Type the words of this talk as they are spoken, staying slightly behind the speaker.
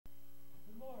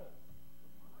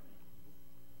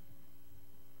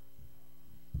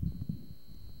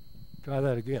Try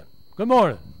that again. Good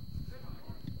morning.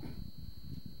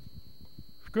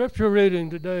 Scripture reading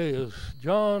today is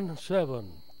John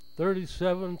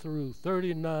 7:37 through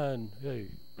 39a.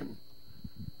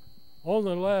 On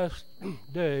the last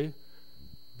day,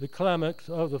 the climax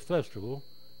of the festival,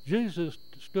 Jesus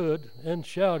stood and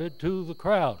shouted to the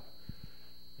crowd,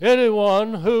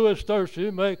 "Anyone who is thirsty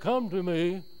may come to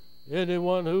me.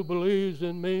 Anyone who believes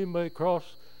in me may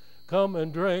come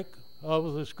and drink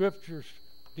of the Scriptures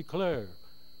declare.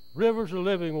 Rivers of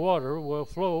living water will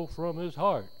flow from his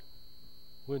heart."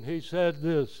 When he said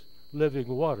this, living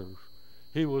waters,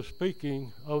 he was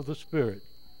speaking of the Spirit.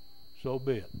 So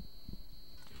be it.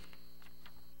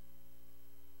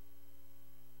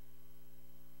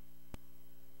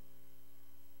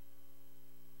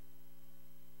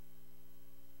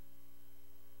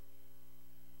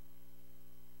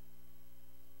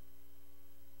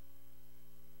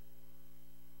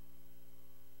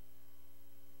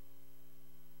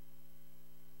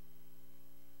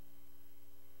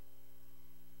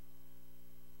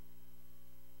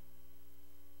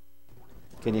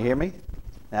 Can you hear me?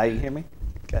 Now you hear me?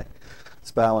 Okay. Let's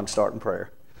bow and start in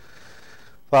prayer.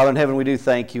 Father in heaven, we do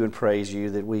thank you and praise you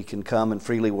that we can come and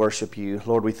freely worship you.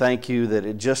 Lord, we thank you that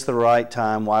at just the right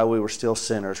time, while we were still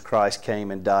sinners, Christ came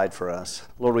and died for us.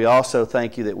 Lord, we also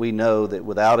thank you that we know that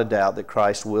without a doubt that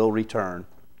Christ will return,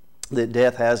 that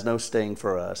death has no sting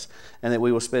for us, and that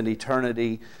we will spend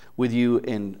eternity with you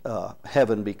in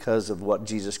heaven because of what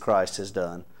Jesus Christ has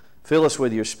done. Fill us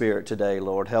with your Spirit today,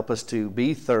 Lord. Help us to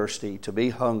be thirsty, to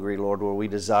be hungry, Lord, where we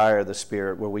desire the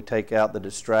Spirit, where we take out the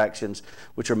distractions,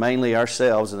 which are mainly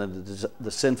ourselves and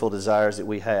the sinful desires that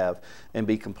we have, and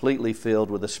be completely filled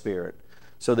with the Spirit,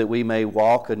 so that we may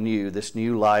walk anew this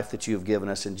new life that you have given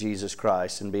us in Jesus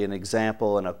Christ, and be an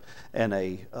example and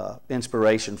a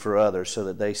inspiration for others, so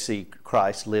that they see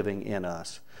Christ living in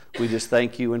us. We just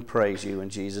thank you and praise you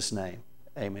in Jesus' name.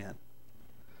 Amen.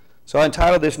 So I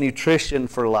entitled this Nutrition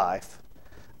for Life.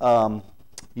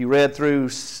 You read through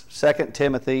 2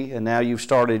 Timothy, and now you've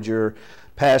started your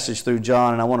passage through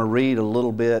John, and I want to read a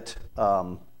little bit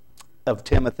of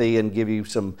Timothy and give you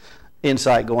some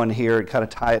insight going here and kind of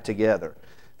tie it together.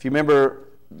 If you remember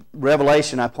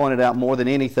Revelation, I pointed out more than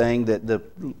anything that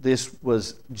this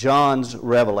was John's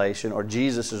revelation, or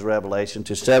Jesus' revelation,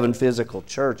 to 7 physical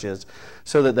churches,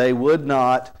 so that they would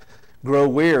not grow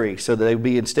weary, so that they would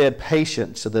be instead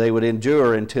patient, so that they would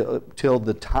endure until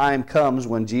the time comes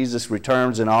when Jesus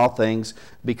returns and all things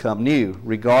become new,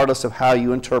 regardless of how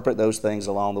you interpret those things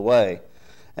along the way.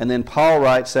 And then Paul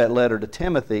writes that letter to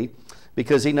Timothy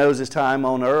because he knows his time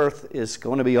on earth is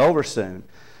going to be over soon.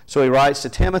 So he writes to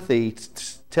Timothy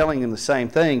telling him the same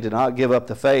thing, to not give up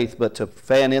the faith, but to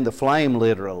fan in the flame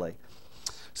literally.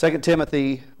 2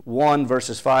 Timothy 1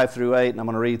 verses 5 through 8, and I'm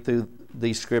going to read through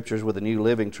these scriptures with a New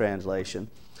Living Translation.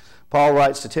 Paul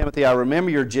writes to Timothy, "I remember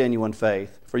your genuine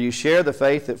faith, for you share the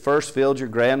faith that first filled your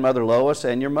grandmother Lois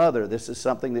and your mother." This is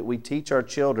something that we teach our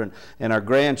children and our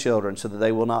grandchildren so that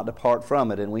they will not depart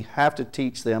from it, and we have to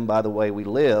teach them by the way we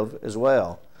live as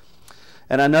well.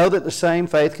 "And I know that the same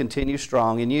faith continues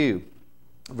strong in you."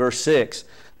 Verse 6,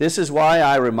 "This is why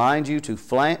I remind you to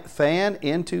fan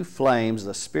into flames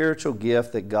the spiritual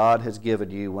gift that God has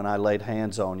given you when I laid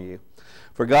hands on you.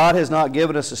 For God has not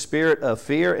given us a spirit of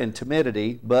fear and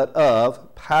timidity, but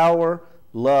of power,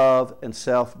 love, and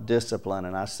self-discipline."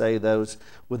 And I say those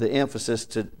with the emphasis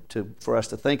for us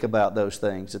to think about those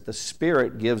things, that the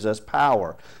Spirit gives us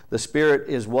power. The Spirit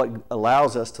is what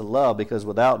allows us to love, because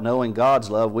without knowing God's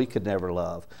love, we could never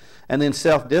love. And then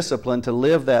self-discipline, to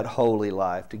live that holy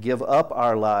life, to give up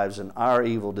our lives and our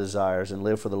evil desires and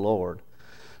live for the Lord.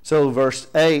 So verse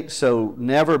 8, "So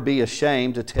never be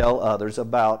ashamed to tell others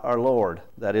about our Lord."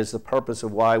 That is the purpose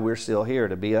of why we're still here,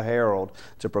 to be a herald,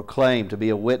 to proclaim, to be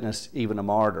a witness, even a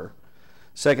martyr.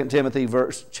 2 Timothy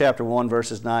chapter 1,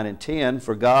 verses 9 and 10,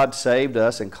 "For God saved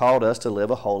us and called us to live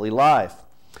a holy life.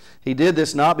 He did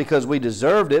this not because we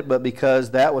deserved it, but because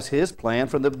that was His plan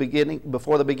from the beginning,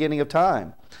 before the beginning of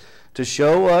time, to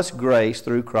show us grace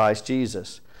through Christ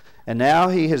Jesus. And now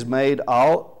He has made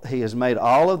all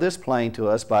of this plain to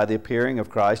us by the appearing of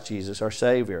Christ Jesus our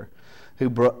Savior, He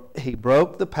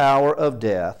broke the power of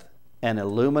death and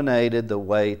illuminated the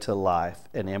way to life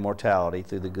and immortality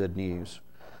through the good news."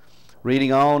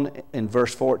 Reading on in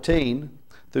verse 14,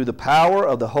 "Through the power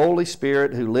of the Holy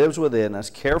Spirit who lives within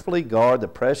us, carefully guard the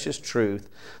precious truth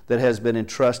that has been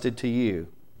entrusted to you."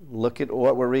 Look at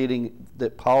what we're reading,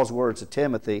 that Paul's words to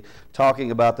Timothy,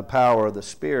 talking about the power of the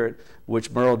Spirit,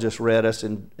 which Merle just read us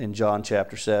in John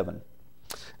chapter 7.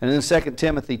 And then 2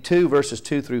 Timothy 2, verses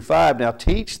 2 through 5, "Now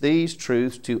teach these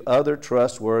truths to other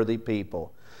trustworthy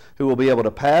people who will be able to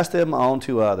pass them on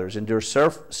to others. Endure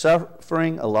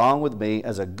suffering along with me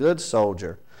as a good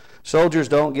soldier. Soldiers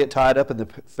don't get tied up in the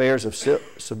affairs of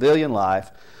civilian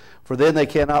life, for then they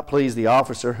cannot please the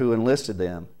officer who enlisted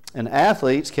them. And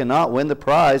athletes cannot win the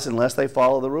prize unless they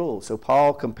follow the rules. So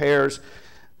Paul compares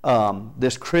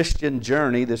this Christian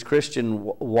journey, this Christian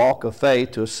walk of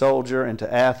faith to a soldier and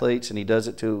to athletes, and he does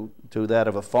it to that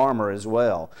of a farmer as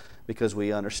well, because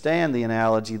we understand the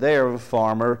analogy there of a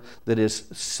farmer that is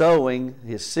sowing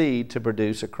his seed to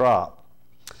produce a crop.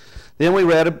 Then we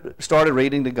started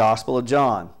reading the Gospel of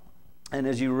John. And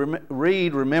as you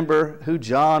remember who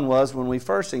John was when we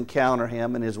first encounter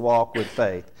him in his walk with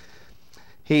faith.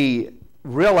 He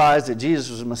realized that Jesus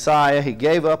was the Messiah. He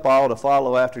gave up all to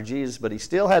follow after Jesus, but he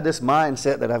still had this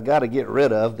mindset that I've got to get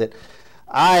rid of, that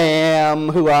I am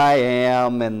who I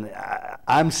am, and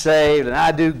I'm saved, and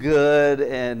I do good,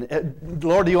 and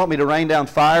Lord, do you want me to rain down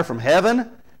fire from heaven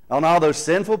on all those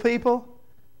sinful people?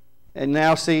 And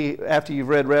now see, after you've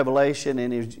read Revelation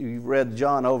and you've read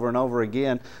John over and over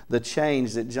again, the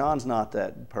change that John's not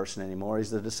that person anymore.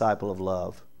 He's the disciple of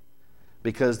love.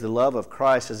 Because the love of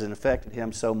Christ has infected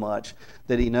him so much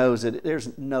that he knows that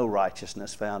there's no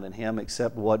righteousness found in him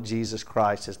except what Jesus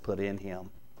Christ has put in him.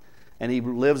 And he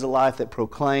lives a life that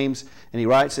proclaims, and he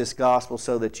writes this gospel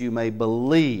so that you may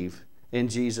believe in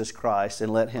Jesus Christ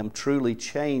and let him truly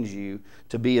change you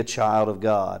to be a child of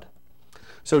God.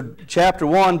 So chapter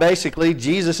 1, basically,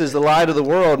 Jesus is the light of the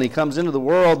world, and he comes into the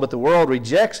world, but the world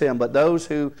rejects him. But those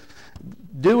who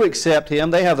do accept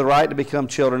him, they have the right to become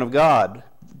children of God.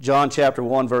 John chapter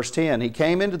 1, verse 10, he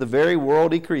came into the very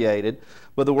world he created,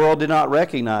 but the world did not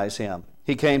recognize him.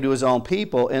 He came to his own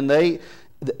people, and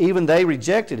even they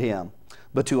rejected him.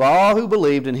 But to all who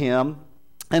believed in him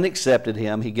and accepted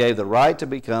him, he gave the right to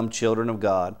become children of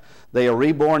God. They are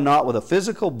reborn not with a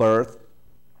physical birth,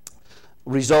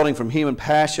 resulting from human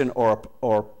passion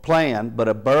or plan, but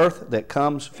a birth that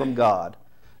comes from God.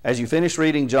 As you finish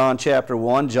reading John chapter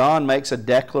 1, John makes a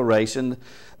declaration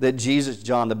that Jesus,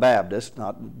 John the Baptist,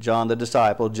 not John the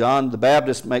disciple, John the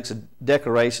Baptist makes a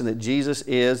declaration that Jesus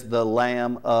is the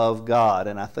Lamb of God.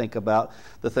 And I think about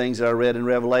the things that I read in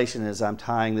Revelation as I'm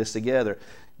tying this together.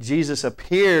 Jesus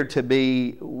appeared to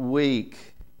be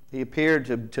weak. He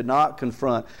appeared to not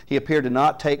confront. He appeared to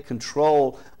not take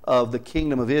control of the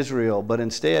kingdom of Israel, but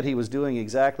instead he was doing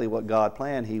exactly what God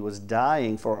planned. He was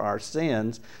dying for our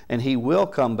sins, and he will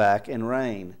come back and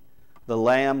reign. The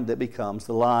Lamb that becomes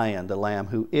the Lion, the Lamb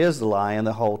who is the Lion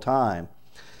the whole time.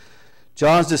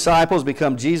 John's disciples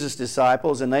become Jesus'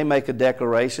 disciples, and they make a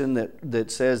declaration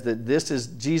that says that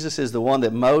Jesus is the one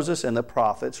that Moses and the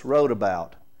prophets wrote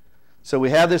about. So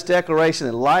we have this declaration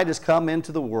that light has come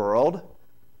into the world.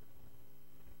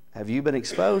 Have you been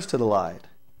exposed to the light?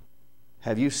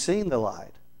 Have you seen the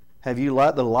light? Have you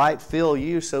let the light fill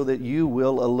you so that you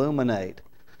will illuminate?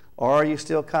 Or are you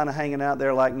still kind of hanging out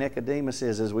there like Nicodemus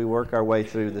is as we work our way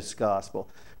through this gospel,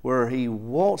 where he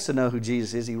wants to know who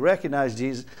Jesus is, he recognizes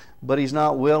Jesus, but he's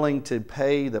not willing to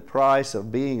pay the price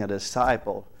of being a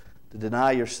disciple, to deny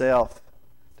yourself,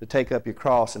 to take up your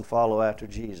cross and follow after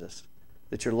Jesus.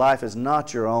 That your life is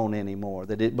not your own anymore,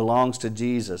 that it belongs to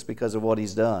Jesus because of what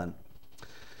he's done.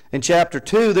 In chapter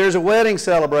 2, there's a wedding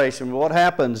celebration. What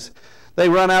happens? They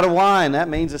run out of wine. That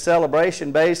means the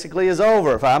celebration basically is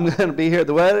over. If I'm going to be here at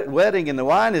the wedding and the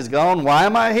wine is gone, why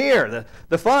am I here?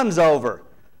 The fun's over.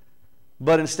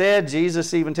 But instead,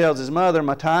 Jesus even tells his mother,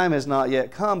 my time has not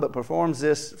yet come, but performs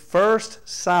this first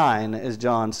sign, as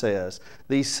John says.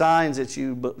 These signs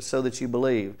so that you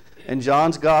believe. And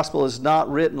John's gospel is not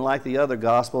written like the other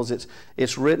gospels.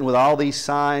 It's written with all these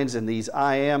signs and these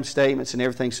I am statements and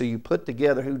everything, so you put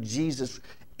together who Jesus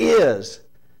is.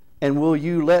 And will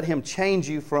you let him change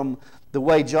you from the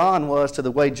way John was to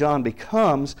the way John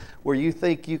becomes, where you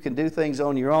think you can do things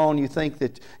on your own, you think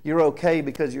that you're okay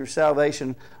because of your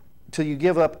salvation, till you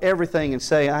give up everything and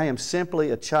say, I am simply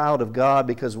a child of God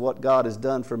because of what God has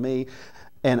done for me,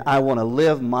 and I want to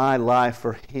live my life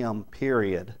for him,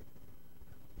 period.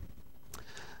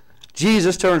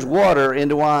 Jesus turns water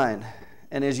into wine.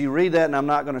 And as you read that, and I'm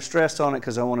not going to stress on it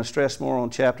because I want to stress more on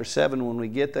chapter 7 when we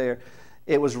get there,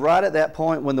 it was right at that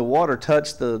point when the water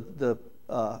touched the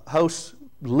host's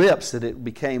lips that it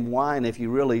became wine, if you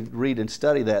really read and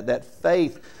study that. That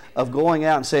faith of going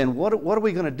out and saying, what are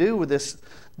we going to do with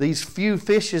these few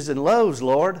fishes and loaves,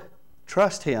 Lord?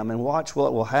 Trust him and watch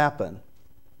what will happen.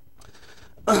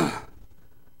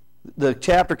 The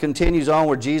chapter continues on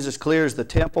where Jesus clears the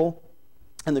temple.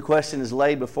 And the question is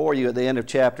laid before you at the end of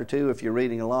chapter 2, if you're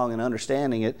reading along and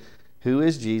understanding it, who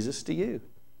is Jesus to you?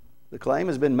 The claim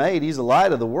has been made. He's the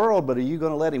light of the world, but are you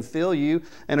going to let him fill you?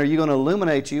 And are you going to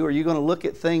illuminate you? Or are you going to look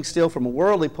at things still from a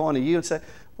worldly point of view and say,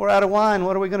 we're out of wine,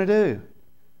 what are we going to do?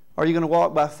 Are you going to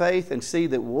walk by faith and see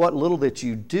that what little that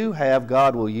you do have,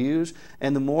 God will use?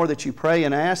 And the more that you pray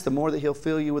and ask, the more that He'll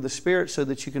fill you with the Spirit so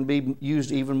that you can be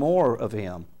used even more of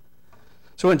Him.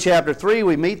 So in chapter 3,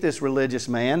 we meet this religious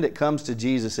man that comes to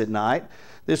Jesus at night.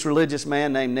 This religious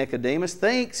man named Nicodemus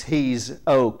thinks he's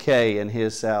okay in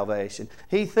his salvation.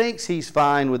 He thinks he's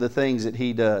fine with the things that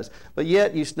he does. But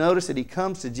yet you notice that he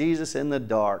comes to Jesus in the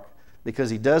dark because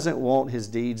he doesn't want his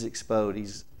deeds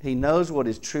exposed. He knows what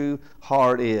his true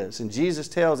heart is. And Jesus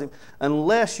tells him,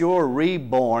 unless you're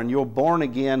reborn, you're born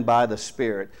again by the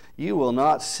Spirit, you will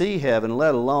not see heaven,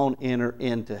 let alone enter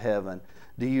into heaven.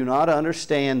 Do you not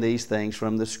understand these things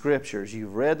from the Scriptures?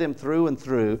 You've read them through and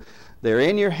through. They're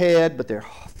in your head, but they're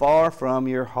far from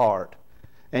your heart.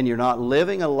 And you're not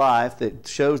living a life that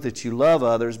shows that you love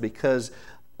others because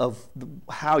of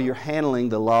how you're handling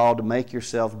the law to make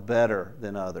yourself better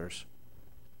than others.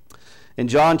 In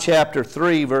John chapter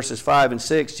 3, verses 5 and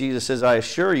 6, Jesus says, I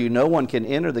assure you, no one can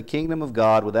enter the kingdom of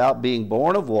God without being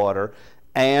born of water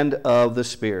and of the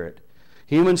Spirit.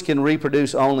 Humans can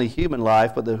reproduce only human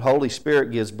life, but the Holy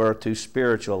Spirit gives birth to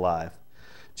spiritual life.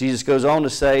 Jesus goes on to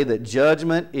say that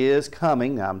judgment is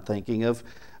coming. Now, I'm thinking of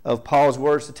Paul's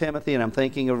words to Timothy, and I'm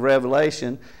thinking of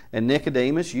Revelation. And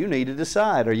Nicodemus, you need to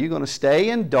decide. Are you going to stay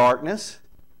in darkness,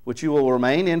 which you will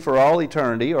remain in for all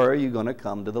eternity, or are you going to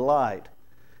come to the light?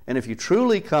 And if you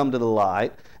truly come to the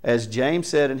light, as James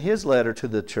said in his letter to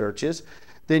the churches,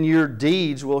 then your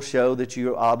deeds will show that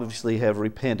you obviously have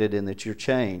repented and that you're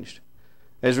changed.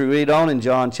 As we read on in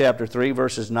John chapter 3,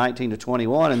 verses 19 to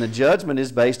 21, and the judgment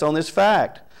is based on this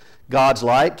fact. God's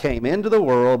light came into the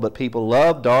world, but people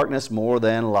loved darkness more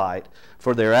than light,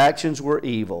 for their actions were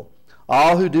evil.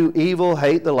 All who do evil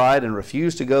hate the light and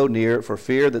refuse to go near it for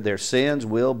fear that their sins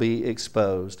will be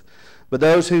exposed. But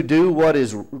those who do what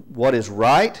is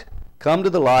right come to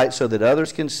the light so that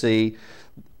others can see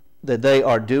that they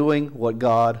are doing what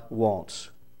God wants.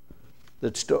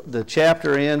 The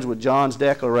chapter ends with John's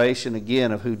declaration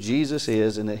again of who Jesus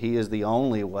is and that He is the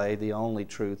only way, the only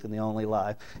truth, and the only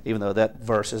life, even though that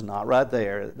verse is not right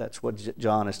there. That's what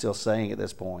John is still saying at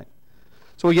this point.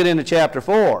 So we get into chapter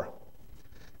 4.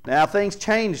 Now things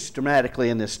change dramatically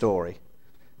in this story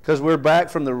because we're back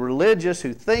from the religious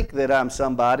who think that I'm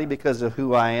somebody because of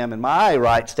who I am in my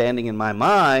right standing in my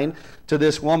mind to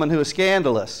this woman who is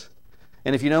scandalous.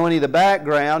 And if you know any of the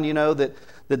background, you know that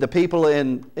the people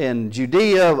in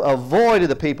Judea avoided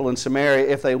the people in Samaria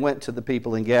if they went to the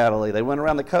people in Galilee. They went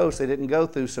around the coast. They didn't go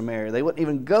through Samaria. They wouldn't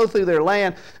even go through their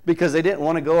land because they didn't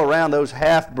want to go around those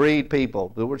half-breed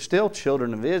people who were still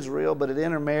children of Israel, but had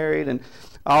intermarried and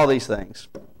all these things.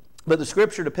 But the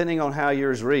Scripture, depending on how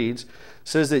yours reads,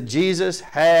 says that Jesus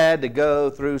had to go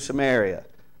through Samaria.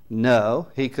 No,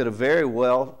 He could have very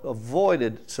well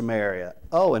avoided Samaria.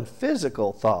 Oh, in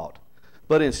physical thought.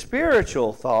 But in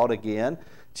spiritual thought, again,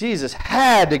 Jesus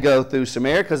had to go through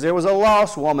Samaria because there was a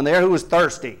lost woman there who was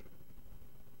thirsty.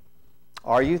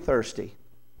 Are you thirsty?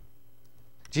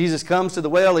 Jesus comes to the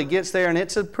well, He gets there, and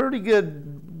it's a pretty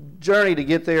good journey to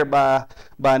get there by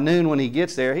noon when He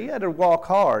gets there. He had to walk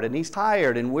hard, and He's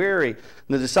tired and weary. And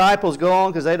the disciples go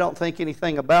on because they don't think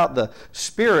anything about the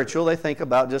spiritual. They think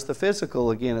about just the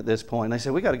physical again at this point. And they say,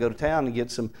 we got to go to town and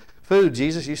get some food.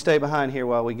 Jesus, you stay behind here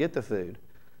while we get the food.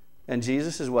 And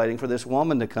Jesus is waiting for this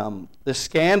woman to come, this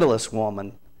scandalous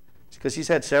woman, because she's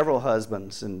had several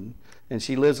husbands, and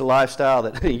she lives a lifestyle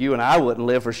that you and I wouldn't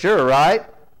live for sure, right?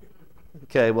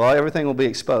 Okay, well, everything will be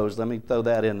exposed. Let me throw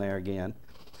that in there again.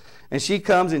 And she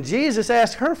comes, and Jesus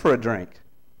asks her for a drink.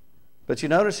 But you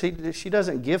notice she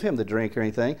doesn't give him the drink or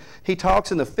anything. He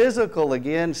talks in the physical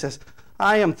again and says,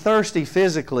 I am thirsty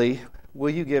physically. Will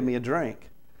you give me a drink?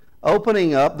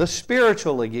 Opening up the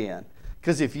spiritual again.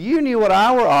 Because if you knew what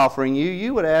I were offering you,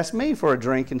 you would ask me for a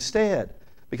drink instead.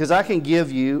 Because I can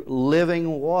give you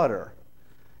living water.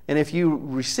 And if you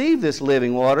receive this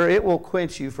living water, it will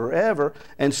quench you forever.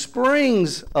 And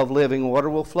springs of living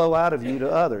water will flow out of you to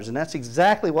others. And that's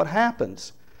exactly what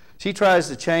happens. She tries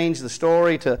to change the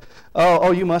story to,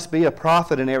 oh, you must be a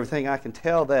prophet and everything. I can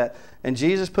tell that. And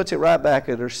Jesus puts it right back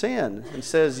at her sin and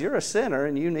says, you're a sinner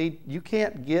and you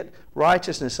can't get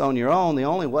righteousness on your own. The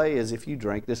only way is if you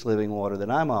drink this living water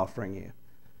that I'm offering you.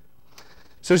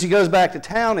 So she goes back to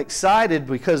town excited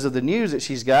because of the news that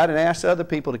she's got and asks other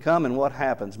people to come. And what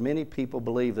happens? Many people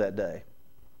believe that day.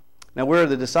 Now, where are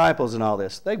the disciples in all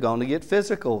this? They've gone to get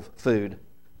physical food.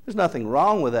 There's nothing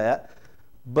wrong with that.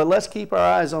 But let's keep our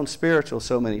eyes on spiritual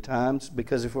so many times,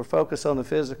 because if we're focused on the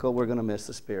physical, we're going to miss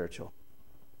the spiritual.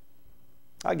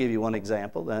 I'll give you one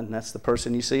example then. That's the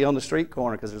person you see on the street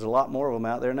corner, because there's a lot more of them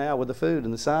out there now with the food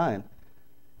and the sign.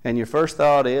 And your first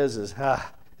thought is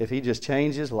if he just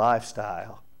changed his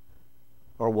lifestyle,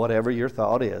 or whatever your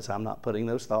thought is. I'm not putting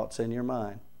those thoughts in your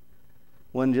mind.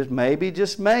 When just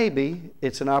maybe,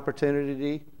 it's an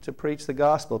opportunity to preach the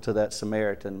gospel to that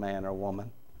Samaritan man or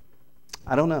woman.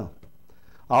 I don't know.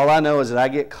 All I know is that I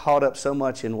get caught up so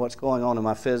much in what's going on in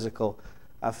my physical,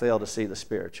 I fail to see the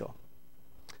spiritual.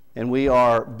 And we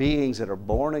are beings that are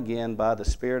born again by the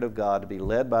Spirit of God, to be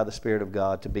led by the Spirit of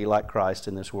God, to be like Christ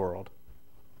in this world.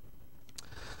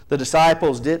 The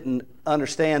disciples didn't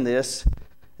understand this,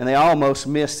 and they almost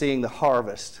missed seeing the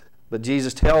harvest. But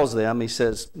Jesus tells them, he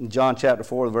says in John chapter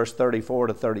 4, verse 34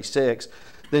 to 36,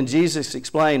 then Jesus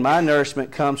explained, my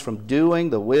nourishment comes from doing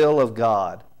the will of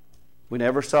God. We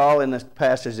never saw in this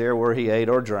passage there where he ate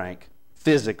or drank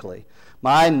physically.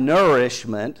 My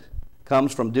nourishment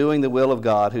comes from doing the will of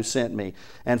God who sent me,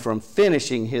 and from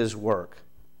finishing his work.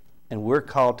 And we're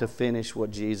called to finish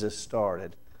what Jesus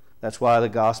started. That's why the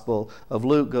Gospel of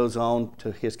Luke goes on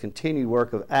to his continued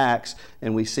work of Acts,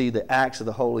 and we see the acts of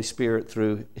the Holy Spirit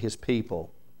through his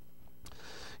people.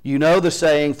 You know the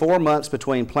saying, 4 months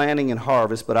between planting and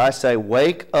harvest, but I say,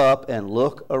 wake up and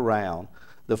look around.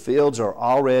 The fields are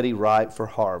already ripe for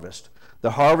harvest.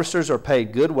 The harvesters are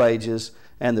paid good wages,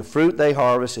 and the fruit they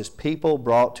harvest is people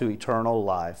brought to eternal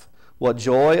life. What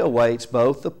joy awaits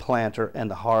both the planter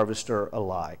and the harvester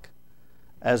alike.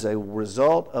 As a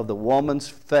result of the woman's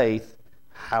faith,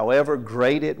 however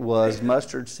great it was,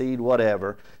 mustard seed,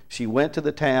 whatever, she went to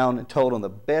the town and told them the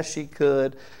best she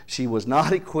could. She was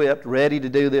not equipped, ready to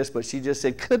do this, but she just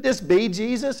said, could this be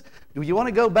Jesus? Do you want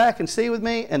to go back and see with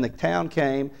me? And the town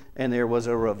came, and there was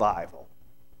a revival.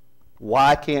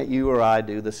 Why can't you or I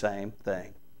do the same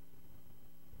thing?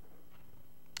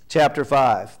 Chapter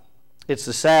 5. It's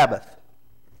the Sabbath.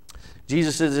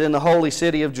 Jesus is in the holy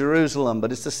city of Jerusalem,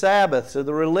 but it's the Sabbath. So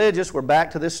the religious, we're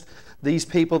back to these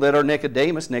people that are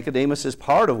Nicodemus. Nicodemus is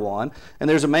part of one. And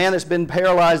there's a man that's been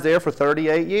paralyzed there for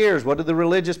 38 years. What did the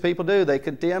religious people do? They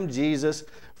condemned Jesus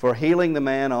for healing the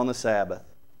man on the Sabbath.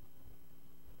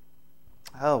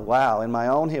 Oh, wow. In my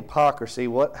own hypocrisy,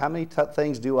 how many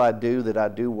things do I do that I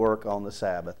do work on the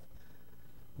Sabbath?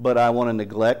 But I want to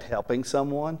neglect helping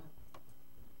someone?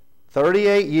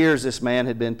 38 years this man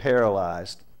had been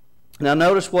paralyzed. Now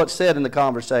notice what's said in the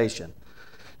conversation.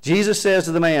 Jesus says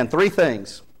to the man 3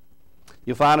 things.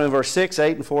 You'll find them in verse 6,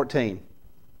 8, and 14.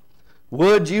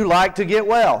 Would you like to get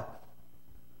well?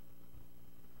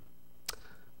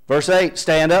 Verse 8,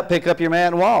 stand up, pick up your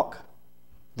mat, and walk.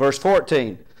 Verse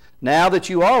 14, now that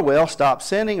you are well, stop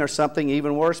sinning, or something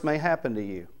even worse may happen to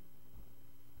you.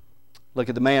 Look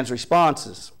at the man's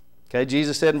responses. Okay,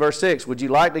 Jesus said in verse 6, would you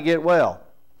like to get well?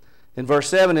 In verse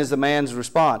 7 is the man's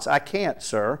response, I can't,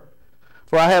 sir,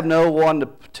 for I have no one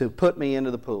to put me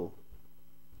into the pool.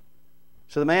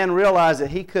 So the man realized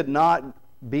that he could not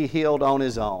be healed on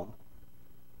his own.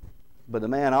 But the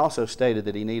man also stated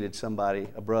that he needed somebody,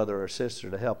 a brother or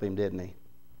sister, to help him, didn't he?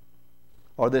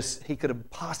 Or he could have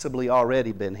possibly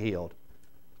already been healed.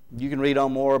 You can read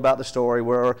on more about the story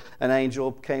where an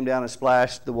angel came down and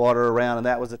splashed the water around, and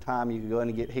that was the time you could go in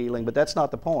and get healing. But that's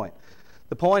not the point.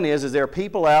 The point is there are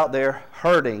people out there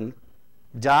hurting,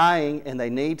 dying, and they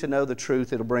need to know the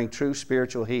truth. It'll bring true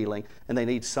spiritual healing, and they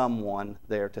need someone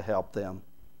there to help them.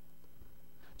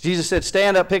 Jesus said,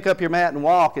 stand up, pick up your mat, and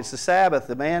walk. It's the Sabbath.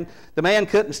 The man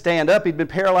couldn't stand up. He'd been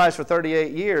paralyzed for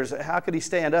 38 years. How could he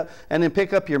stand up and then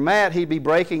pick up your mat? He'd be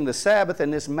breaking the Sabbath,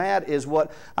 and this mat is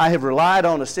what I have relied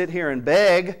on to sit here and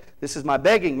beg. This is my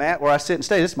begging mat where I sit and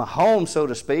stay. This is my home, so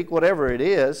to speak, whatever it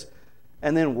is,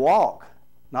 and then walk.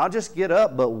 Not just get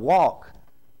up, but walk.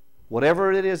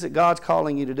 Whatever it is that God's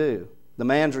calling you to do. The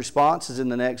man's response is in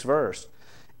the next verse.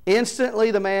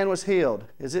 Instantly the man was healed.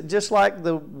 Is it just like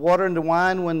the water and the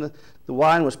wine when the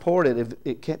wine was poured?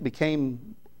 It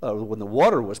became, when the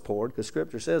water was poured, because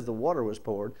Scripture says the water was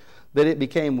poured, that it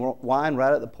became wine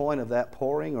right at the point of that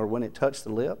pouring or when it touched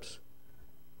the lips?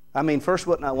 I mean, first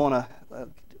wouldn't I want to,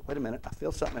 wait a minute, I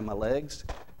feel something in my legs.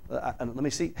 Let me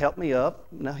see, help me up.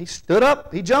 No, he stood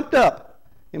up, he jumped up.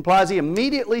 Implies he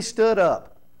immediately stood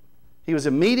up. He was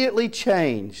immediately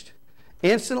changed.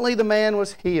 Instantly the man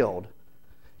was healed.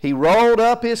 He rolled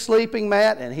up his sleeping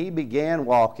mat and he began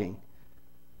walking.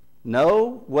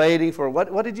 No waiting for,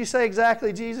 what did you say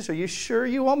exactly, Jesus? Are you sure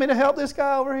you want me to help this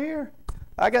guy over here?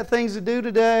 I got things to do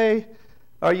today.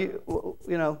 Are you,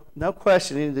 no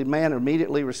question. The man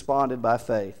immediately responded by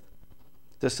faith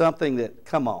to something that,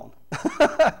 come on.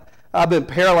 I've been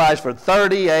paralyzed for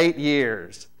 38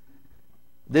 years.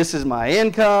 This is my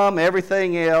income,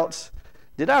 everything else.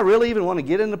 did I really even want to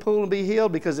get in the pool and be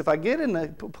healed? Because if I get in the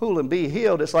pool and be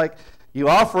healed, it's like you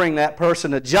offering that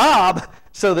person a job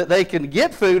so that they can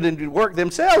get food and work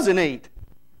themselves and eat.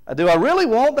 Do I really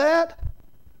want that?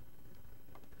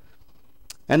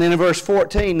 And then in verse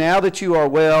 14, now that you are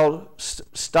well,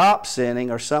 stop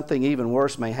sinning or something even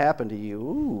worse may happen to you.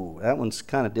 Ooh, that one's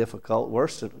kind of difficult.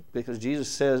 Worse, because Jesus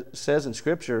says in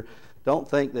Scripture, don't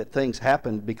think that things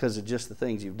happen because of just the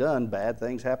things you've done. Bad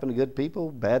things happen to good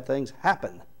people. Bad things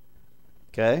happen.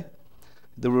 Okay?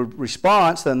 The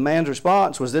response, the man's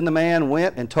response was, then the man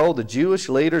went and told the Jewish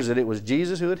leaders that it was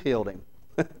Jesus who had healed him.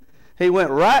 He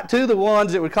went right to the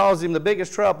ones that would cause him the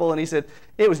biggest trouble, and he said,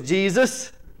 it was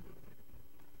Jesus.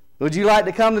 Would you like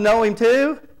to come to know him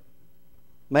too?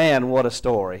 Man, what a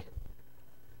story.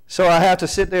 So I have to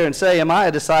sit there and say, am I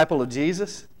a disciple of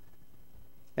Jesus?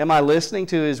 Am I listening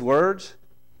to his words?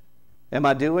 Am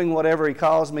I doing whatever he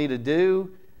calls me to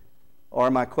do? Or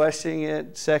am I questioning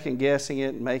it, second-guessing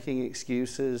it, making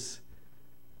excuses?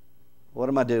 What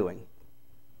am I doing?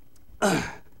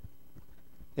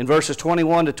 In verses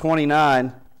 21 to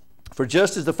 29, for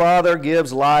just as the Father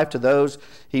gives life to those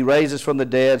he raises from the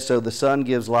dead, so the Son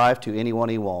gives life to anyone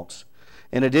he wants.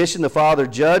 In addition, the Father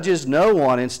judges no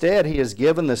one. Instead, he has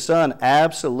given the Son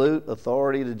absolute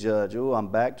authority to judge. Oh, I'm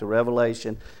back to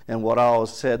Revelation and what all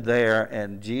was said there.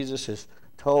 And Jesus has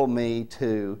told me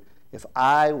to, if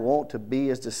I want to be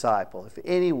his disciple, if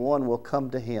anyone will come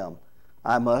to him,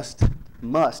 I must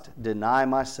deny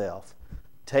myself,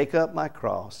 take up my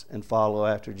cross, and follow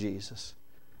after Jesus.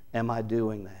 Am I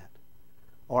doing that?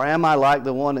 Or am I like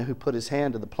the one who put his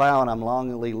hand to the plow and I'm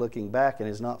longingly looking back and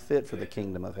is not fit for the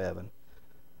kingdom of heaven?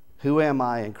 Who am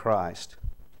I in Christ?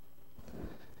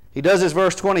 He does this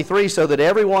verse 23 so that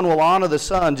everyone will honor the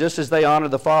Son just as they honor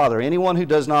the Father. Anyone who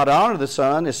does not honor the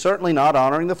Son is certainly not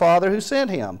honoring the Father who sent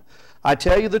him. I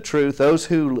tell you the truth, those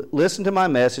who listen to my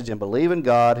message and believe in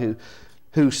God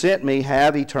who sent me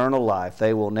have eternal life.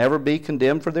 They will never be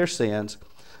condemned for their sins,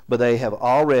 but they have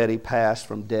already passed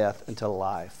from death into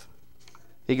life.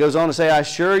 He goes on to say, I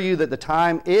assure you that the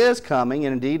time is coming,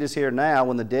 and indeed is here now,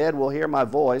 when the dead will hear my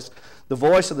voice, the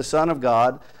voice of the Son of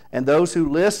God, and those who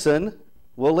listen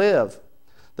will live.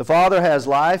 The Father has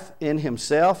life in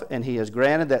himself, and he has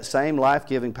granted that same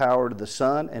life-giving power to the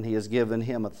Son, and he has given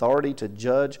him authority to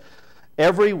judge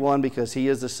everyone because he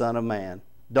is the Son of Man.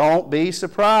 Don't be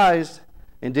surprised.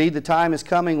 Indeed, the time is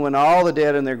coming when all the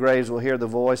dead in their graves will hear the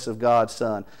voice of God's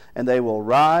Son, and they will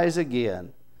rise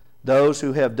again. Those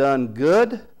who have done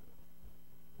good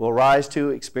will rise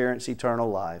to experience eternal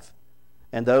life,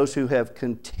 and those who have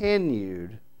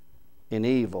continued in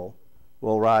evil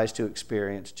will rise to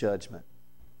experience judgment.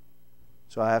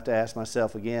 So I have to ask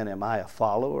myself again, am I a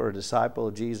follower or a disciple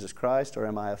of Jesus Christ, or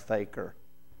am I a faker?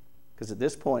 Because at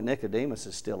this point, Nicodemus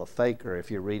is still a faker if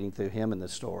you're reading through him in the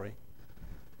story.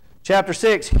 Chapter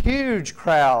 6, huge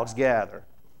crowds gather,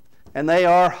 and they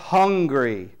are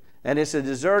hungry. And it's a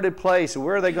deserted place.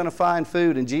 Where are they going to find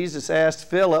food? And Jesus asked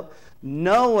Philip,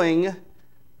 knowing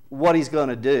what he's going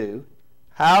to do,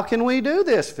 how can we do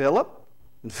this, Philip?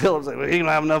 And Philip's like, well, he don't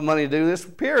have enough money to do this,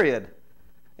 period.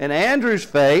 And Andrew's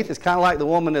faith is kind of like the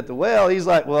woman at the well. He's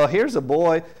like, well, here's a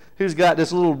boy who's got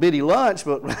this little bitty lunch,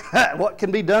 but what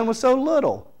can be done with so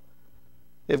little?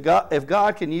 If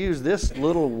God can use this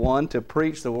little one to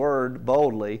preach the word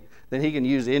boldly, then he can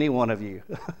use any one of you.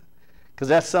 Because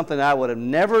that's something I would have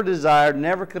never desired,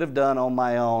 never could have done on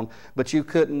my own, but you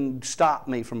couldn't stop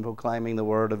me from proclaiming the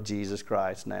word of Jesus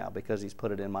Christ now because he's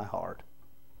put it in my heart.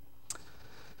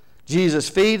 Jesus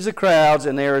feeds the crowds,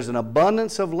 and there is an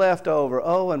abundance of leftover.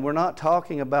 Oh, and we're not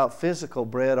talking about physical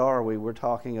bread, are we? We're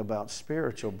talking about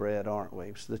spiritual bread, aren't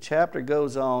we? So the chapter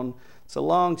goes on. It's a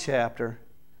long chapter,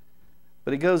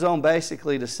 but it goes on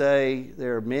basically to say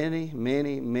there are many,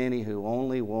 many, many who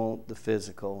only want the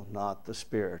physical, not the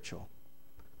spiritual.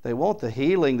 They want the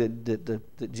healing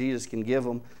that Jesus can give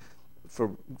them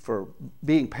for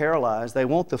being paralyzed. They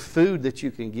want the food that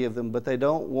you can give them, but they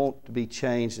don't want to be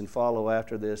changed and follow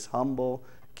after this humble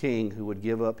king who would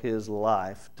give up his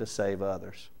life to save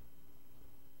others.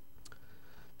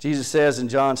 Jesus says in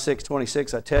John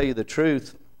 6:26, I tell you the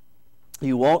truth,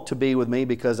 you want to be with me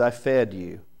because I fed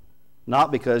you,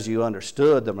 not because you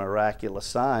understood the miraculous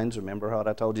signs. Remember how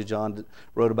I told you John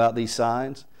wrote about these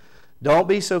signs? Don't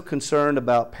be so concerned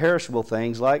about perishable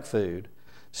things like food.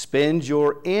 Spend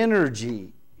your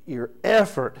energy, your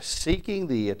effort, seeking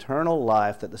the eternal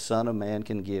life that the Son of Man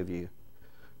can give you.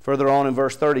 Further on in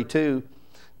verse 32,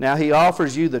 now he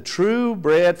offers you the true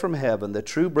bread from heaven. The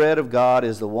true bread of God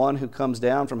is the one who comes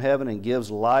down from heaven and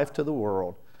gives life to the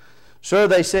world. Sir,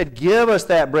 they said, give us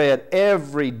that bread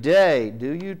every day.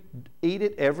 Do you eat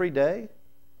it every day?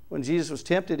 When Jesus was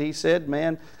tempted, he said,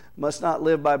 man must not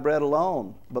live by bread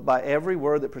alone, but by every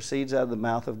word that proceeds out of the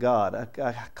mouth of God.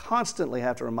 I constantly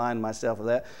have to remind myself of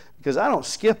that because I don't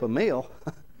skip a meal.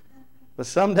 But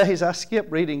some days I skip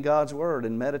reading God's Word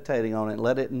and meditating on it and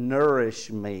let it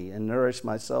nourish me and nourish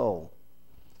my soul.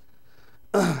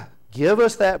 Give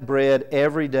us that bread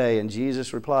every day. And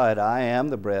Jesus replied, I am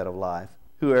the bread of life.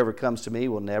 Whoever comes to me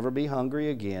will never be hungry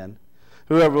again.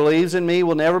 Whoever believes in me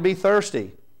will never be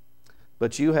thirsty.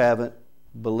 But you haven't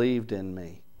believed in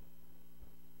me.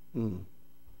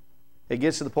 It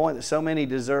gets to the point that so many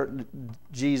desert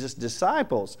Jesus'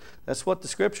 disciples. That's what the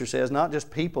Scripture says, not just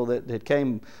people that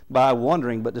came by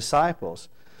wondering, but disciples.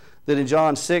 That in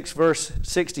John 6, verse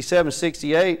 67,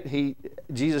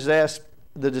 68, Jesus asked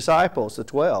the disciples, the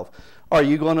 12, are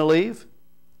you going to leave?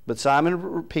 But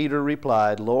Simon Peter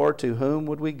replied, Lord, to whom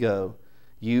would we go?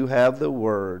 You have the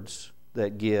words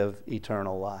that give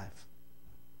eternal life.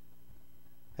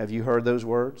 Have you heard those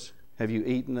words? Have you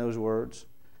eaten those words?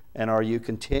 And are you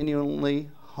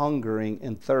continually hungering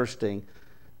and thirsting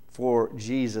for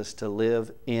Jesus to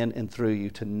live in and through you,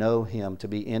 to know Him, to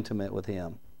be intimate with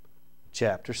Him?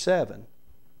 Chapter 7,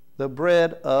 the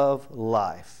bread of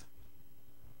life.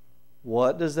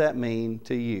 What does that mean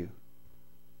to you?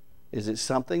 Is it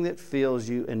something that fills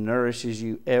you and nourishes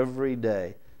you every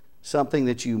day? Something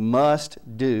that you must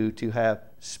do to have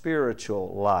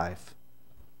spiritual life?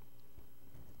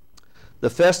 The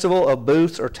festival of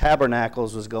booths or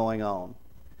tabernacles was going on.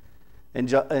 And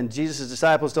Jesus'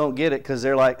 disciples don't get it because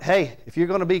they're like, hey, if you're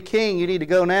going to be king, you need to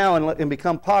go now and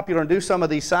become popular and do some of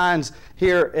these signs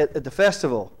here at the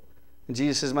festival. And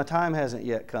Jesus says, my time hasn't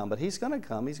yet come. But He's going to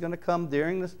come. He's going to come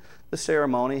during the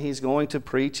ceremony. He's going to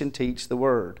preach and teach the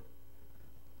Word.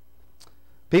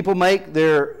 People make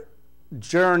their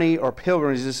journey or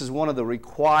pilgrimage. This is one of the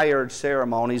required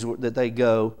ceremonies that they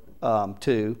go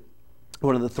to.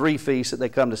 One of the 3 feasts that they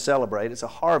come to celebrate. It's a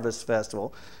harvest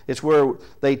festival. It's where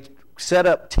they set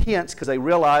up tents because they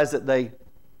realize that they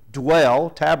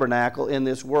tabernacle in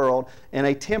this world in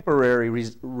a temporary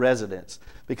residence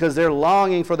because they're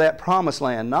longing for that promised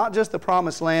land. Not just the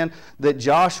promised land that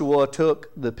Joshua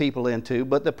took the people into,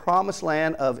 but the promised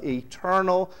land of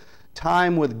eternal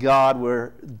time with God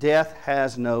where death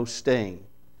has no sting.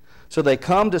 So they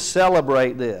come to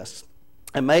celebrate this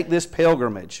and make this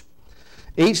pilgrimage.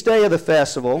 Each day of the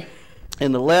festival,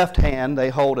 in the left hand, they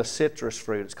hold a citrus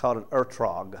fruit. It's called an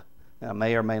etrog. I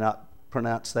may or may not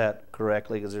pronounce that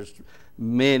correctly because there's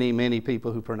many, many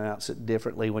people who pronounce it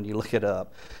differently when you look it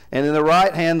up. And in the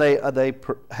right hand, they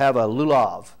have a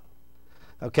lulav.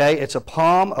 Okay, it's a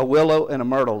palm, a willow, and a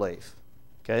myrtle leaf.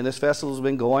 Okay, and this festival has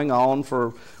been going on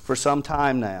for some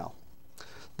time now.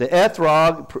 The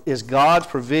etrog is God's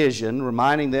provision,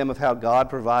 reminding them of how God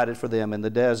provided for them in the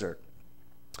desert.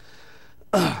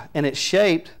 And it's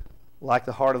shaped like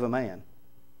the heart of a man,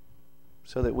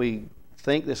 so that we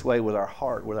think this way with our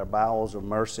heart, with our bowels of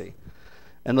mercy.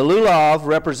 And the lulav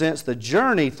represents the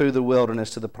journey through the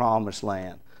wilderness to the promised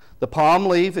land. The palm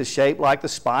leaf is shaped like the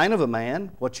spine of a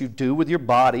man, what you do with your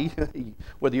body,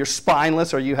 whether you're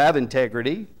spineless or you have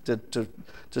integrity to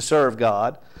serve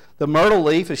God. The myrtle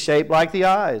leaf is shaped like the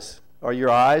eyes. Are your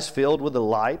eyes filled with the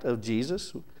light of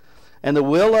Jesus? And the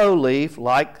willow leaf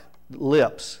like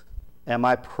lips. Am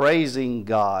I praising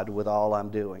God with all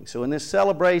I'm doing? So in this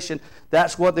celebration,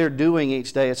 that's what they're doing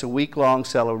each day. It's a week-long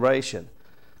celebration.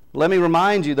 Let me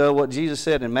remind you, though, what Jesus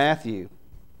said in Matthew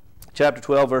chapter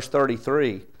 12, verse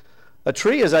 33. A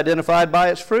tree is identified by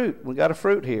its fruit. We've got a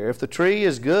fruit here. If the tree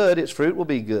is good, its fruit will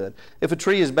be good. If a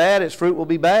tree is bad, its fruit will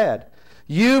be bad.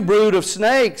 You brood of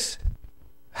snakes,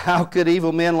 how could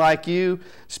evil men like you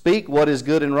speak what is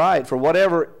good and right? For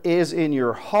whatever is in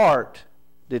your heart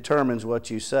determines what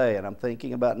you say. And I'm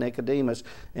thinking about Nicodemus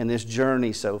and this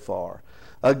journey so far.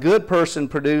 A good person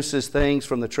produces things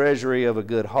from the treasury of a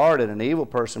good heart, and an evil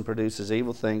person produces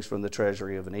evil things from the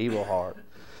treasury of an evil heart.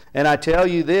 And I tell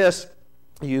you this,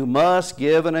 you must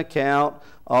give an account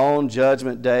on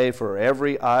Judgment Day for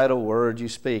every idle word you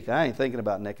speak. I ain't thinking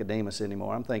about Nicodemus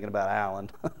anymore. I'm thinking about Alan.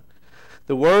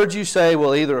 The words you say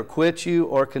will either acquit you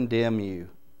or condemn you.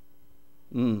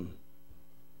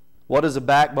 What does the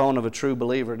backbone of a true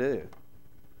believer do?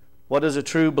 What does a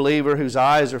true believer whose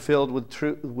eyes are filled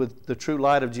with the true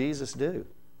light of Jesus do?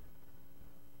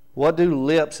 What do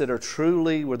lips that are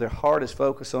truly, where their heart is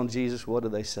focused on Jesus, what do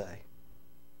they say?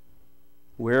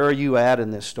 Where are you at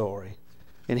in this story?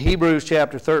 In Hebrews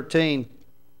chapter 13,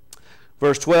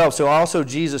 verse 12, so also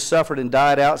Jesus suffered and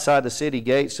died outside the city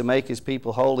gates to make His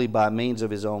people holy by means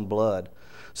of His own blood.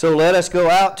 So let us go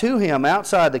out to Him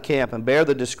outside the camp and bear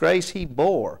the disgrace He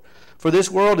bore. For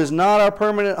this world is not our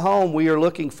permanent home. We are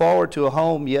looking forward to a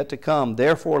home yet to come.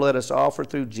 Therefore, let us offer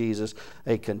through Jesus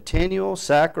a continual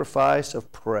sacrifice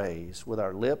of praise with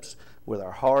our lips, with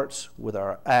our hearts, with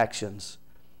our actions,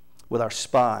 with our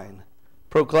spine,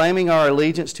 proclaiming our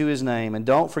allegiance to His name. And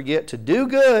don't forget to do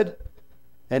good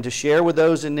and to share with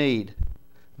those in need.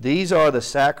 These are the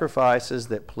sacrifices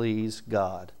that please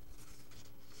God.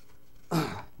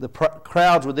 The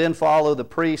crowds would then follow the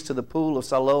priest to the pool of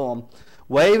Siloam,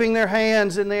 waving their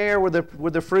hands in the air with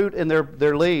the fruit and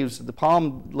their leaves, the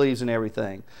palm leaves and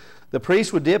everything. The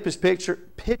priest would dip his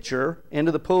pitcher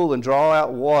into the pool and draw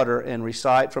out water and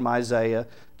recite from Isaiah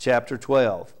chapter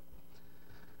 12.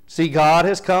 See, God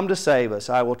has come to save us.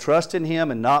 I will trust in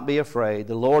Him and not be afraid.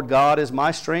 The Lord God is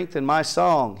my strength and my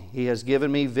song. He has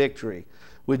given me victory.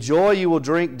 With joy you will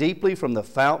drink deeply from the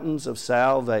fountains of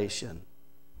salvation.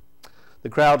 The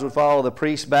crowds would follow the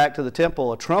priest back to the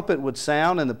temple. A trumpet would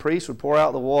sound and the priest would pour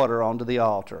out the water onto the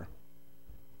altar.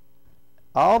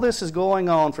 All this is going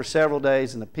on for several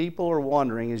days, and the people are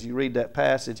wondering as you read that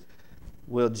passage,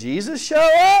 will Jesus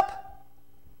show up?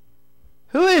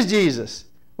 Who is Jesus?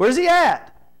 Where's He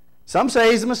at? Some say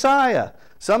He's the Messiah.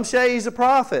 Some say He's a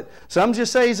prophet. Some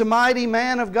just say He's a mighty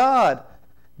man of God.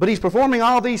 But He's performing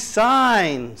all these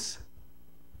signs.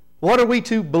 What are we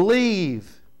to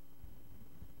believe?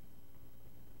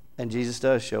 And Jesus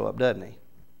does show up, doesn't He?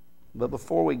 But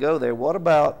before we go there, what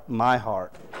about my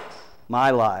heart,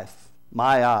 my life,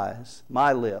 my eyes,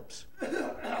 my lips?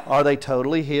 Are they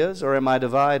totally His, or am I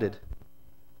divided?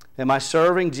 Am I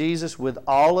serving Jesus with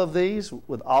all of these,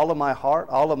 with all of my heart,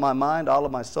 all of my mind, all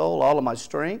of my soul, all of my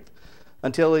strength,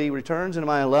 until He returns? And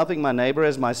am I loving my neighbor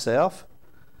as myself?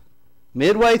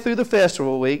 Midway through the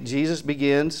festival week, Jesus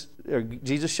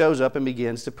shows up and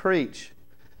begins to preach.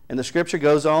 And the Scripture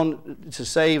goes on to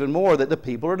say even more that the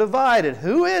people are divided.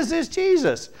 Who is this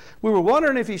Jesus? We were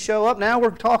wondering if He show up. Now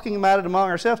we're talking about it among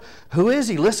ourselves. Who is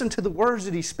He? Listen to the words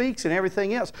that He speaks and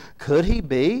everything else. Could He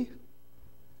be?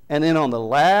 And then on the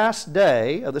last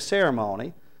day of the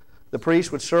ceremony, the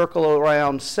priest would circle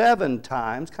around 7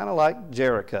 times, kind of like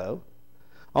Jericho.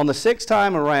 On the 6th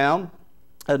time around,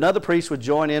 another priest would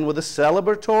join in with a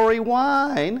celebratory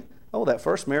wine. Oh, that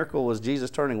first miracle was Jesus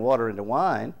turning water into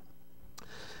wine.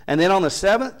 And then on the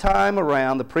 7th time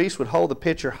around, the priest would hold the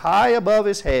pitcher high above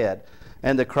his head,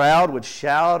 and the crowd would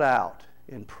shout out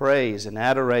in praise and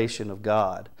adoration of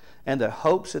God and the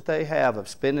hopes that they have of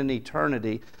spending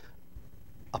eternity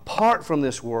apart from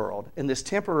this world, in this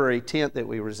temporary tent that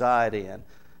we reside in,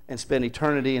 and spend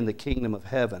eternity in the kingdom of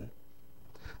heaven.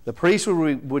 The priest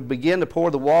would begin to pour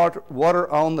the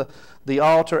water on the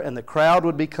altar, and the crowd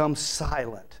would become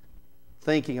silent,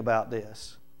 thinking about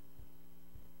this.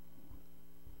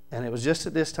 And it was just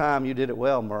at this time, you did it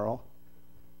well, Merle,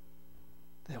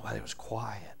 that it was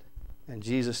quiet. And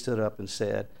Jesus stood up and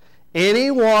said,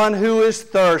 anyone who is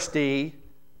thirsty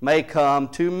may come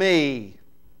to me.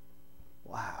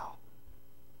 Wow.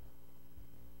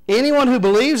 Anyone who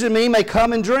believes in me may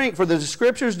come and drink, for the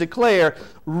Scriptures declare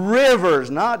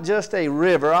rivers, not just a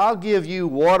river. I'll give you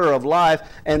water of life,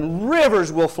 and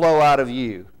rivers will flow out of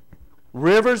you.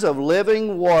 Rivers of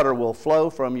living water will flow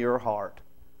from your heart.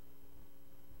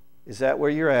 Is that where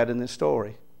you're at in this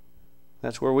story?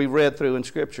 That's where we've read through in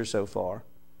Scripture so far.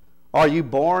 Are you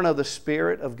born of the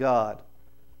Spirit of God?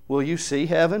 Will you see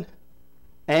heaven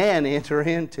and enter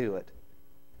into it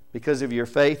because of your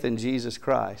faith in Jesus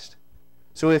Christ?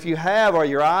 So if you have, are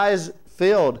your eyes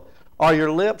filled? Are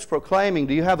your lips proclaiming?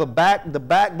 Do you have the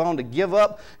backbone to give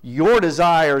up your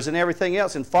desires and everything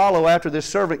else and follow after this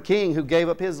servant king who gave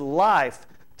up his life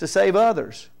to save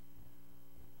others?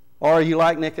 Or are you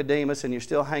like Nicodemus and you're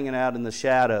still hanging out in the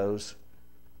shadows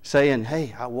saying,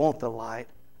 hey, I want the light,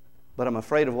 but I'm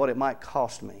afraid of what it might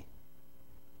cost me.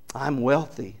 I'm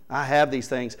wealthy. I have these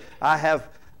things. I have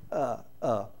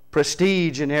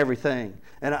prestige and everything.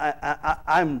 And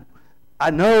I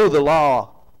know the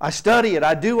law. I study it.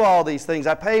 I do all these things.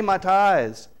 I pay my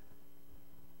tithes.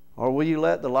 Or will you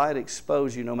let the light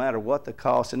expose you no matter what the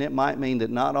cost? And it might mean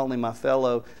that not only my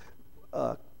fellow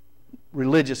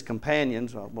religious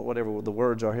companions, or whatever the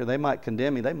words are here, they might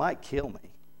condemn me. They might kill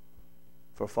me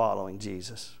for following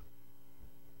Jesus.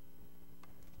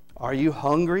 Are you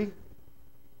hungry?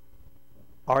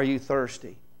 Are you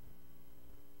thirsty?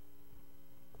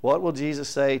 What will Jesus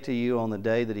say to you on the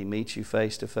day that He meets you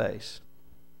face to face?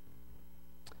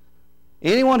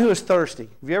 Anyone who is thirsty.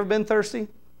 Have you ever been thirsty?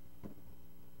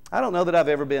 I don't know that I've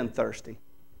ever been thirsty.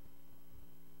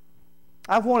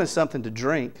 I've wanted something to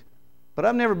drink, but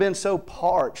I've never been so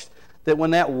parched that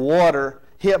when that water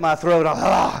hit my throat,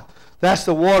 that's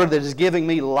the water that is giving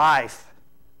me life.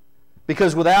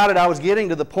 Because without it, I was getting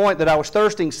to the point that I was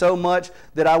thirsting so much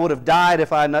that I would have died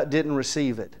if I didn't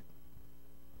receive it.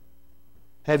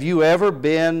 Have you ever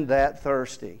been that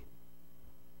thirsty?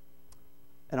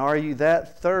 And are you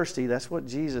that thirsty? That's what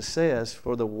Jesus says,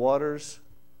 for the waters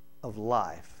of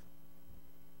life.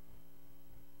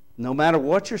 No matter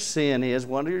what your sin is,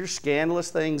 what your scandalous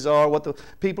things are, what the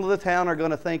people of the town are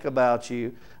going to think about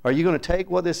you, are you going to take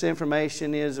what this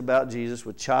information is about Jesus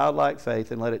with childlike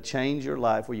faith and let it change your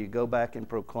life, where you go back and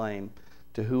proclaim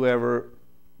to whoever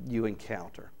you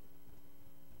encounter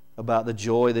about the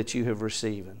joy that you have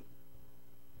received?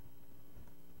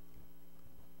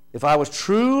 If I was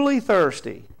truly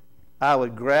thirsty, I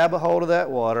would grab a hold of that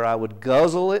water, I would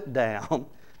guzzle it down,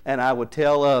 and I would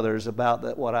tell others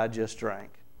about what I just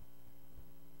drank.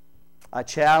 I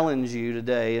challenge you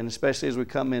today, and especially as we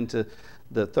come into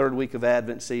the third week of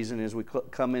Advent season, as we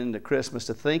come into Christmas,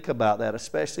 to think about that,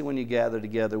 especially when you gather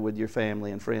together with your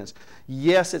family and friends.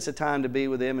 Yes, it's a time to be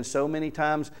with them, and so many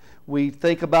times we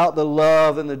think about the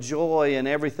love and the joy and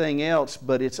everything else,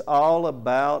 but it's all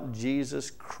about Jesus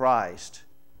Christ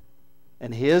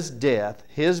and His death,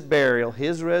 His burial,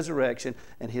 His resurrection,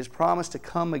 and His promise to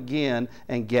come again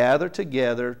and gather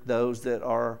together those that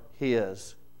are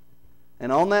His.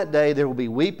 And on that day there will be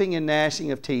weeping and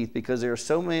gnashing of teeth, because there are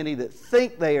so many that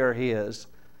think they are His,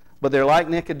 but they're like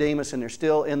Nicodemus and they're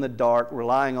still in the dark,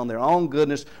 relying on their own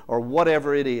goodness or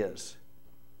whatever it is.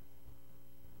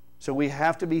 So we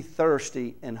have to be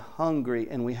thirsty and hungry,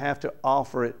 and we have to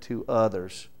offer it to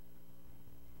others.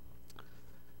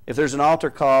 If there's an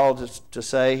altar call to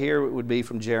say here, it would be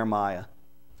from Jeremiah.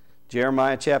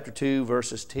 Jeremiah chapter 2,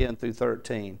 verses 10 through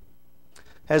 13.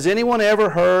 Has anyone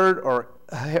ever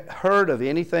heard of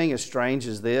anything as strange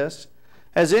as this?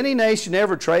 Has any nation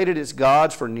ever traded its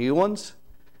gods for new ones?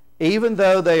 Even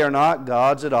though they are not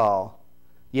gods at all,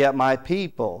 yet my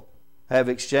people have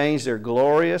exchanged their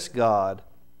glorious God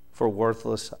for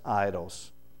worthless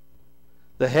idols.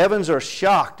 The heavens are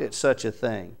shocked at such a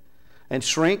thing, and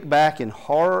shrink back in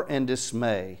horror and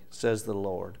dismay, says the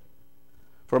Lord.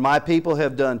 For my people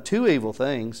have done two evil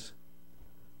things.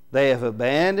 They have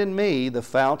abandoned me, the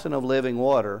fountain of living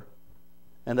water,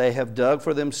 and they have dug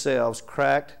for themselves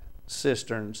cracked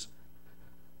cisterns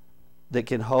that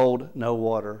can hold no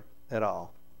water at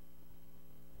all.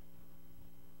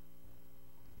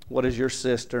 What is your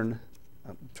cistern?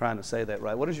 I'm trying to say that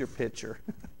right. What is your pitcher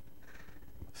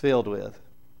filled with?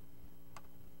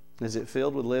 Is it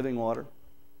filled with living water?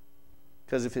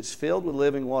 Because if it's filled with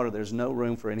living water, there's no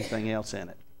room for anything else in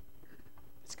it.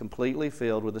 It's completely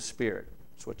filled with the Spirit.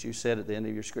 That's what you said at the end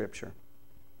of your scripture.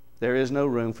 There is no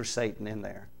room for Satan in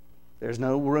there. There's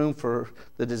no room for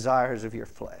the desires of your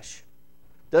flesh.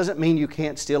 Doesn't mean you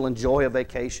can't still enjoy a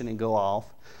vacation and go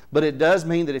off, but it does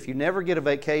mean that if you never get a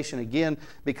vacation again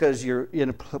because you're in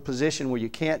a position where you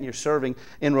can't and you're serving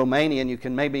in Romania and you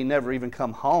can maybe never even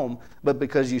come home, but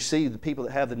because you see the people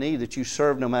that have the need, that you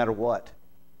serve no matter what,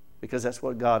 because that's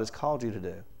what God has called you to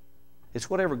do. It's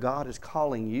whatever God is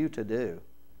calling you to do.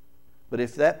 But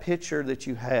if that pitcher that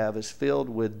you have is filled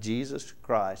with Jesus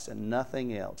Christ and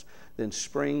nothing else, then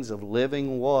springs of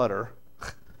living water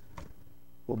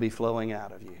will be flowing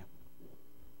out of you.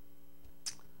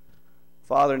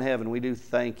 Father in heaven, we do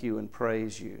thank you and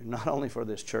praise you, not only for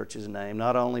this church's name,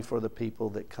 not only for the people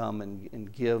that come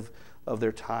and give of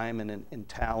their time and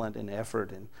talent and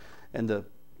effort and the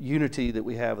unity that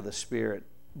we have of the Spirit,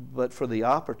 but for the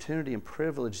opportunity and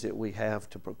privilege that we have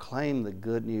to proclaim the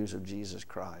good news of Jesus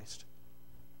Christ.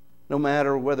 No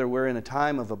matter whether we're in a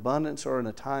time of abundance or in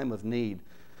a time of need,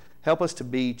 help us to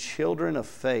be children of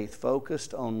faith,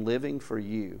 focused on living for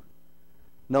you,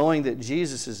 knowing that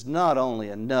Jesus is not only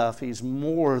enough, He's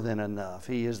more than enough.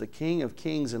 He is the King of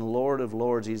kings and Lord of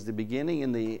lords. He's the beginning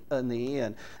and the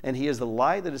end. And He is the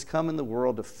light that has come in the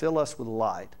world to fill us with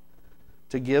light,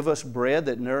 to give us bread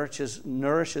that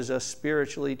nourishes us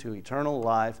spiritually to eternal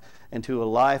life and to a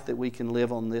life that we can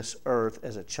live on this earth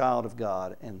as a child of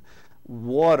God, and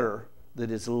water that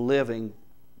is living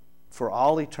for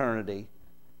all eternity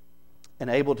and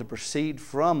able to proceed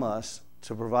from us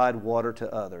to provide water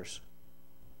to others.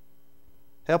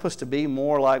 Help us to be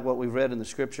more like what we've read in the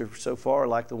Scripture so far,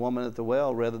 like the woman at the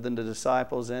well, rather than the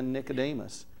disciples and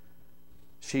Nicodemus.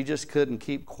 She just couldn't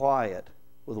keep quiet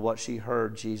with what she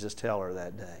heard Jesus tell her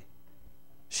that day.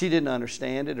 She didn't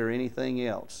understand it or anything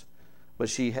else, but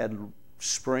she had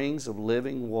springs of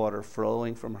living water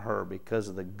flowing from her because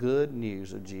of the good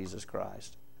news of Jesus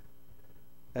Christ.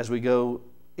 As we go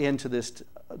into this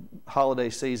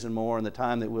holiday season more and the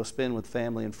time that we'll spend with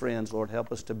family and friends, Lord,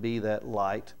 help us to be that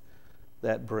light,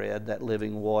 that bread, that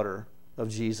living water of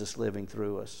Jesus living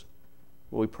through us.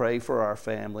 We pray for our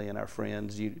family and our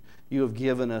friends. You have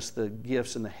given us the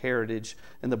gifts and the heritage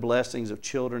and the blessings of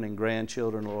children and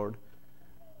grandchildren, Lord.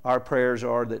 Our prayers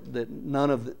are that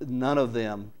none of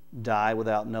them die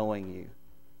without knowing you.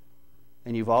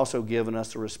 And you've also given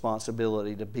us the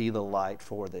responsibility to be the light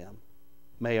for them.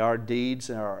 May our deeds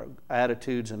and our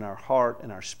attitudes and our heart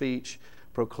and our speech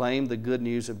proclaim the good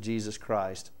news of Jesus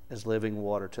Christ as living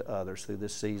water to others through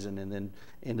this season and then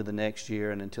into the next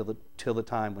year and until the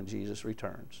time when Jesus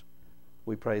returns.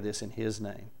 We pray this in His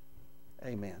name.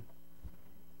 Amen.